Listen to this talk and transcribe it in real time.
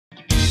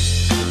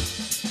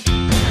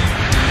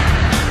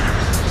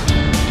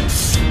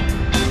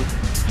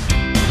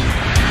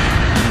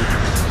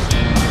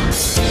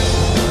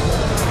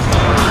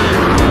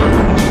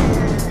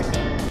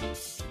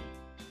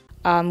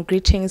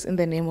Greetings in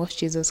the name of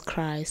Jesus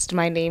Christ.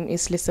 My name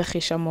is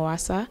Lisakhisha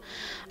Moasa.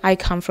 I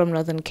come from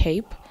Northern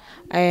Cape,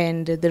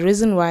 and the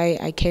reason why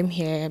I came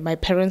here, my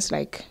parents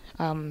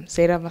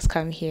said I must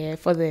come here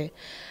for the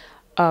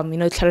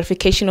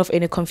clarification of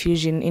any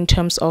confusion in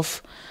terms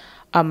of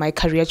my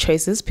career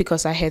choices,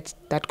 because I had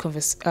that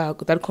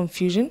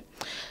confusion.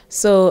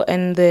 So,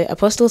 and the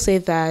apostle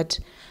said that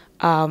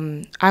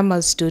I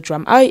must do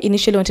drama. I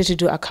initially wanted to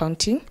do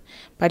accounting,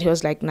 but he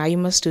was like, "Now you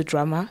must do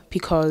drama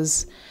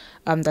because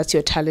that's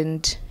your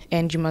talent,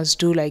 and you must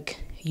do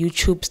like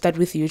YouTube. Start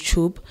with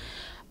YouTube,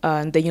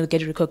 and then you'll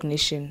get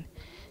recognition."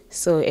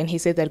 So, and he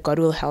said that God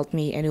will help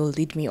me and he will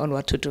lead me on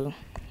what to do.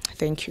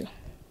 Thank you.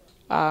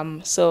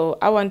 So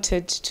I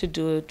wanted to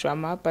do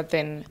drama, but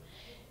then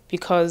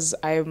because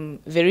I'm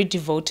very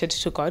devoted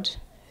to God,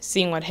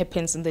 seeing what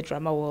happens in the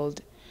drama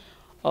world,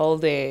 all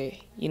the,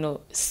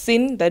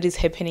 sin that is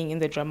happening in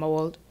the drama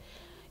world,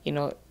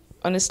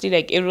 honestly,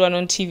 like everyone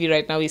on TV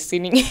right now is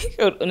sinning,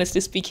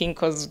 honestly speaking,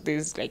 because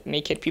there's like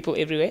naked people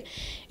everywhere.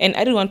 And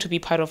I don't want to be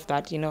part of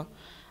that,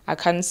 I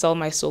can't sell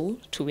my soul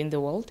to win the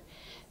world.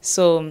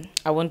 So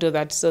I won't do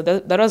that. So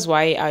that was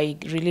why I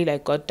really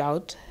got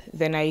doubt.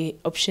 Then I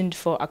optioned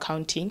for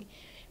accounting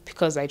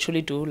because I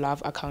truly do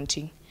love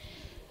accounting.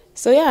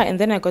 So yeah, and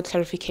then I got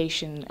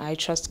clarification. I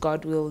trust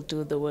God will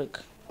do the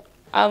work.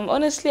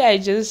 Honestly, I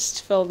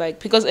just felt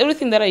like, because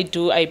everything that I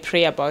do, I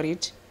pray about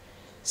it.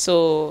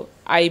 So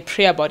I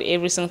pray about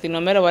every single thing.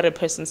 No matter what a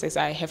person says,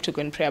 I have to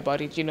go and pray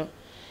about it,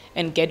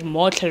 and get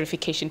more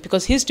clarification,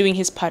 because he's doing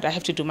his part. I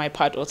have to do my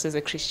part also as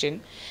a Christian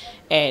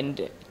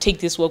and take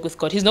this work with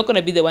God. He's not going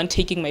to be the one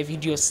taking my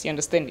videos, you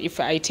understand, if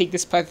I take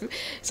this part.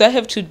 So I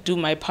have to do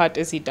my part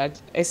as he's done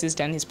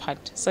his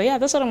part. So yeah,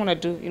 that's what I'm going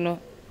to do,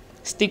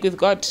 stick with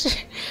God.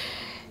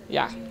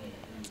 Yeah.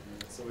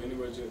 So any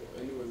words of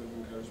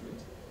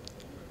encouragement?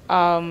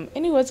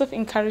 Any words of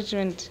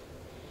encouragement?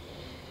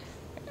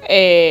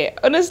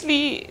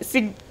 Honestly,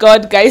 seek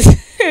God, guys.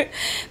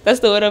 That's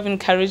the word of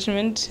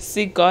encouragement.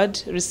 Seek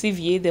God, receive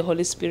ye the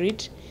Holy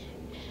Spirit,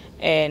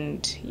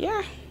 and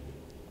yeah.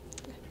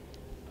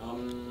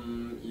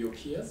 Your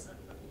peers?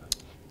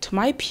 To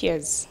my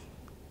peers,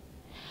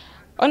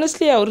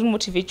 honestly, I wouldn't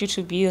motivate you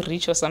to be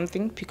rich or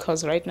something,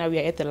 because right now we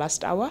are at the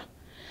last hour.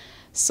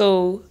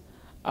 So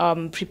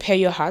prepare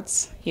your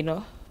hearts,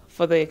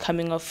 for the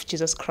coming of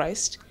Jesus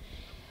Christ.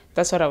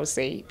 That's what I would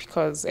say,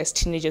 because as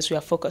teenagers, we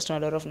are focused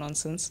on a lot of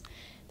nonsense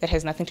that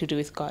has nothing to do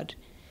with God.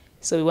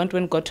 So we want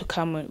when God to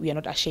come, we are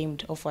not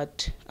ashamed of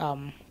what,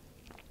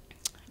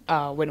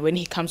 when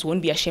he comes, we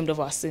won't be ashamed of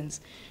our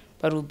sins,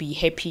 but we'll be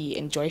happy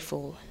and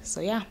joyful.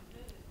 So yeah.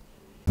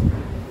 That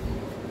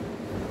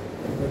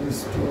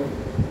is true.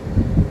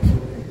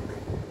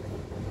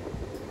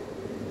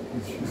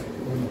 Which is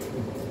going to,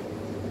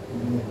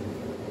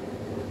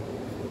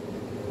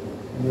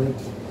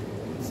 let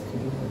is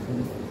given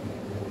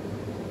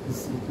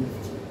is a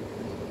gift.